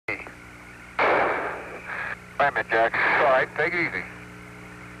Wait a minute, Jack. All right, take it easy.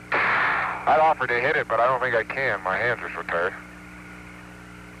 I'd offer to hit it, but I don't think I can. My hands are so tired.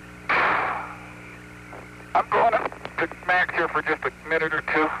 I'm going up to max here for just a minute or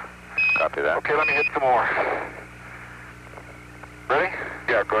two. Copy that. Okay, let me hit some more. Ready?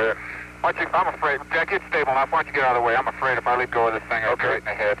 Yeah, go ahead. Why don't you, I'm afraid. Jack, it's stable enough. Why don't you get out of the way? I'm afraid if I let go of this thing, I'll get right in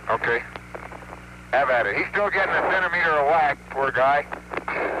the head. Okay. Have at it. He's still getting a centimeter of whack, poor guy.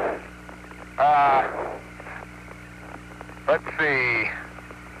 Let's see.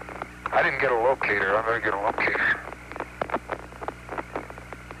 I didn't get a locator. I'm going to get a locator.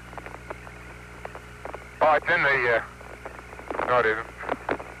 Oh, it's in the, no, it isn't.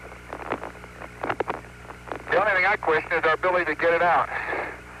 The only thing I question is our ability to get it out.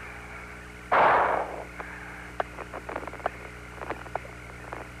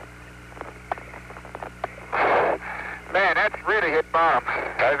 Man, that's really hit bottom.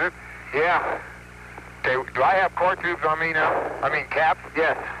 Has it? Yeah. Okay, do I have core tubes on me now? I mean caps?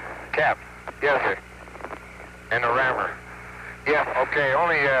 Yes. Caps. Yes. Okay. And the rammer. Yes. Okay,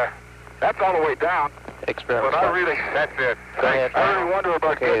 only, that's all the way down. Experiment. But I really, that's it. I really wonder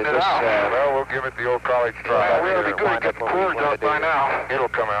about getting it out. Well, we'll give it the old college try. Yeah, we ought to be good. Get the cores out by now. It'll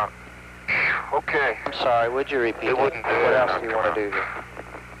come out. Okay. I'm sorry, would you repeat it? Wouldn't do What it. else do you want to do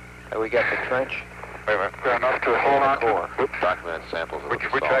here? We got the trench. Wait a minute. Got enough to hold on to. Oops. Documented samples of Which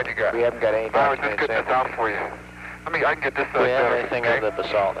the side you got? We haven't got any I was just documented getting this samples. out for you. I can get this side We have better. anything Okay? of the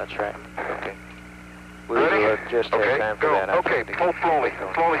basalt, that's right. Okay. We Ready? will just have Okay, time for go. that. Okay, pull slowly.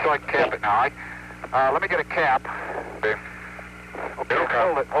 Slowly so I can cap it now. Let me get a cap. Okay. Okay,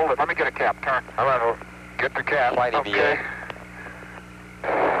 hold it. Let me get a cap. Turn. All right, get the cap. Okay.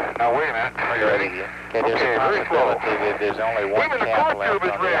 Now, wait a minute. Are you ready? Okay, there's a very slow. possibility that there's only one Even the cap core left tube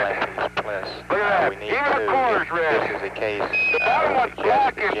is on the red. LMP's plus. Look at that. We need Even the two. core is If red. this is the case, The bottom one's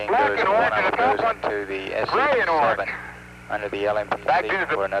black. It's black and orange, and the top one's to the gray and orange. SC7 under the LMPC That is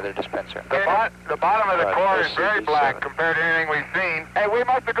for another dispenser. The bottom of the Right, core is SCB7. very black compared to anything we've seen. Hey, we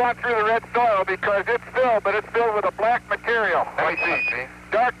must have gone through the red soil because it's filled, but it's filled with a black material. Let me see.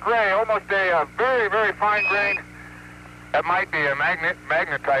 Dark gray, almost a very, very fine grain. That might be a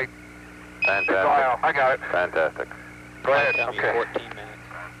magnetite Fantastic. soil. I got it. Fantastic. Go ahead. Tell me Okay. 14 minutes.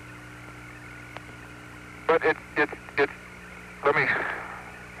 But it's, let me,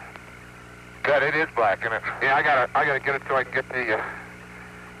 God, it is black, isn't it? Yeah, I gotta get it so I can get the,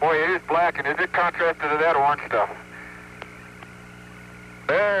 boy, it is black, and is it contrasted to that orange stuff?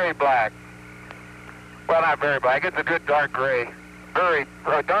 Very black. Well, not very black, it's a good dark gray. Very,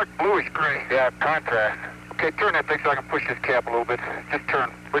 dark bluish gray. Yeah, contrast. Okay, turn that thing so I can push this cap a little bit. Just turn,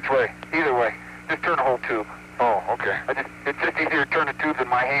 which way? Either way. Just turn the whole tube. Oh, okay. It's just easier to turn the tubes in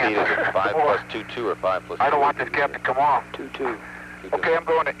my hand. Either 5 plus 2, or 5 plus 2. I don't want this cap to come off. 2-2. Okay, I'm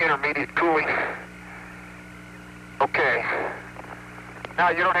going to intermediate cooling. Okay.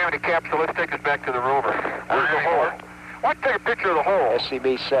 Now, you don't have any caps, so let's take this back to the rover. Where's the hole? Why don't you take a picture of the hole?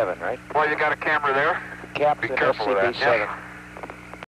 SCB7, right? Well, you got a camera there? Caps Be in careful with that. SCB7. Yeah.